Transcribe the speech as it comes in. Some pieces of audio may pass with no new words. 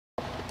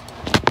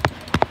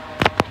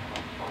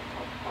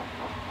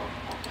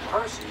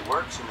Percy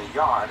works in the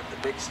yard of the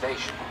big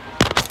station.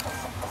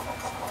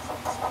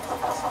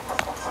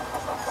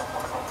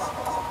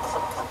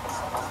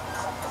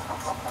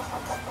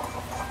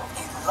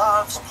 He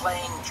loves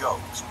playing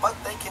jokes, but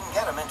they can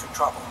get him into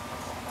trouble.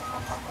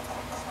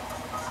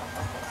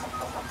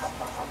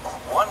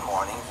 One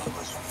morning, he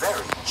was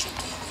very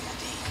cheeky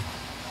indeed.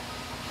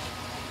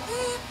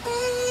 Beep,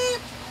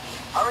 beep.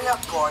 Hurry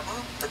up,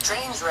 Gordon. The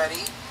train's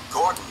ready.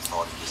 Gordon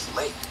thought he was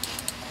late.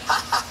 Ha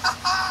ha ha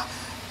ha!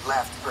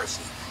 Laughed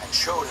Percy and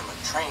showed him a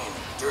train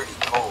of dirty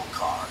coal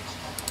cars.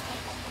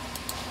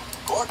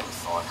 Gordon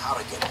thought how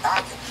to get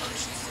back at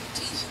Percy for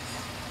teasing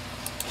him.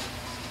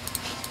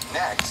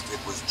 Next, it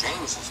was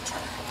James's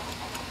turn.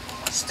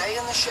 Stay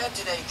in the shed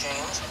today,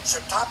 James.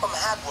 Sir Topham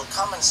Hatt will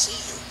come and see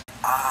you.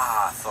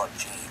 Ah, thought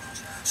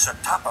James. Sir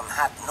Topham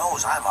Hatt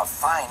knows I'm a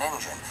fine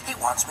engine. He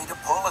wants me to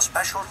pull a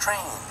special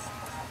train.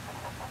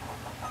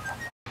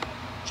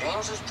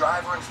 James's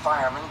driver and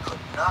fireman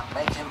could not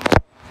make him move.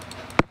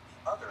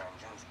 The other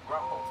engines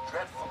grumbled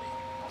dreadfully.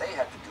 They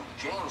had to do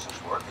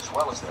James's work as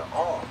well as their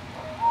own.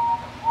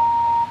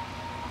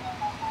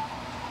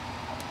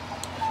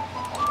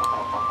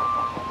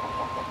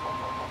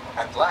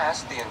 At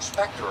last, the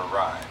inspector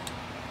arrived.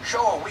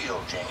 Show a wheel,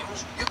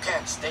 James. You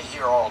can't stay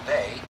here all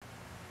day.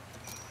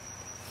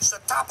 Sir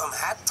Topham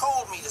Hatt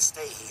told me to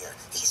stay here.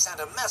 He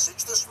sent a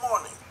message this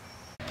morning.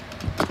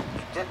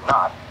 He did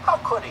not. How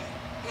could he?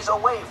 He's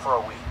away for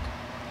a week.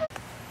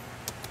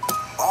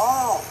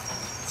 Oh,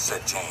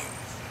 said James.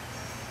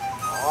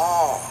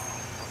 Oh,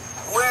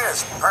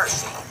 where's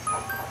Percy?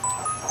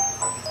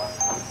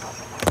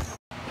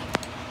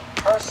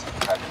 Percy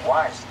had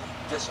wisely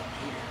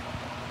disappeared.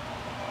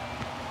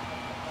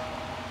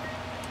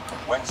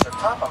 When Sir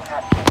Topham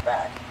Hatt came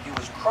back, he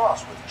was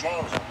cross with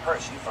James and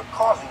Percy for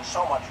causing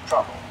so much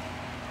trouble.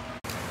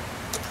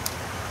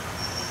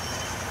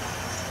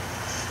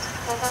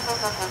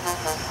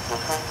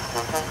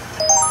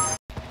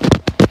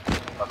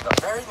 But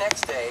the very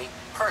next day,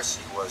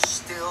 Percy was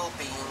still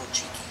being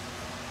cheeky.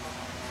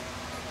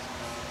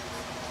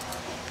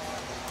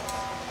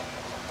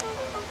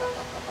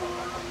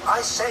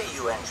 I say,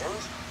 you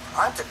engines,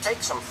 I'm to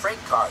take some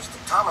freight cars to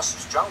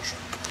Thomas's Junction.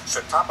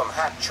 Sir Topham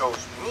Hatt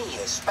chose me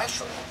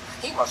especially.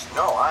 He must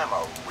know I'm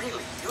a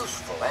really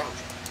useful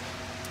engine.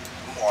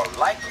 More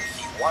likely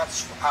he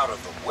wants out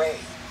of the way,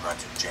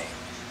 grunted James.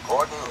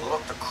 Gordon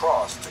looked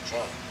across to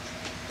James.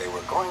 They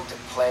were going to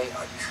play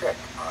a trick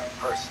on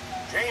Percy.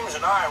 James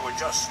and I were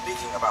just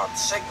speaking about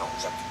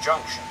signals at the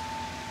junction.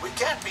 We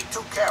can't be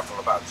too careful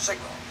about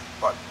signals,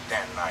 but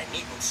then I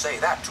needn't say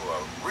that to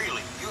a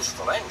really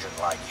useful engine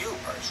like you,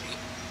 Percy.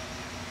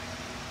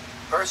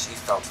 Percy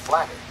felt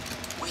flattered.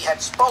 We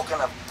had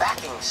spoken of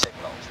backing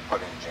signals,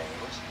 put in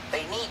James.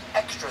 They need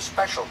extra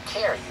special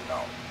care, you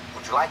know.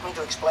 Would you like me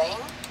to explain?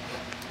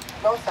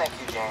 No, thank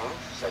you, James,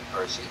 said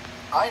Percy.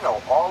 I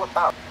know all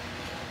about it.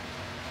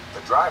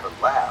 The driver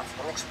laughed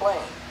and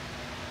explained.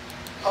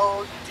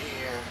 Oh,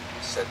 dear,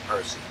 said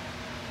Percy.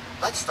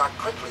 Let's start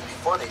quickly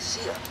before they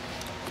see us.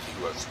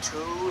 He was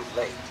too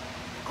late.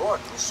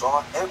 Gordon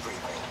saw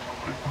everything.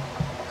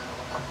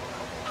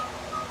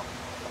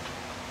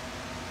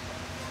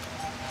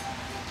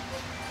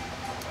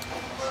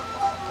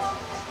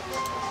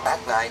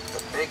 That night,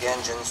 the big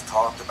engines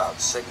talked about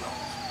signals.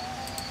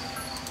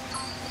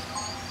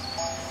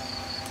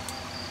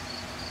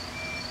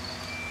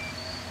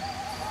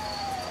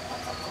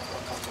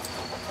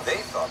 They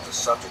thought the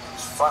subject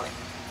was funny.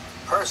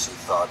 Percy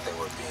thought they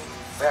were being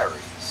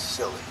very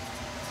silly.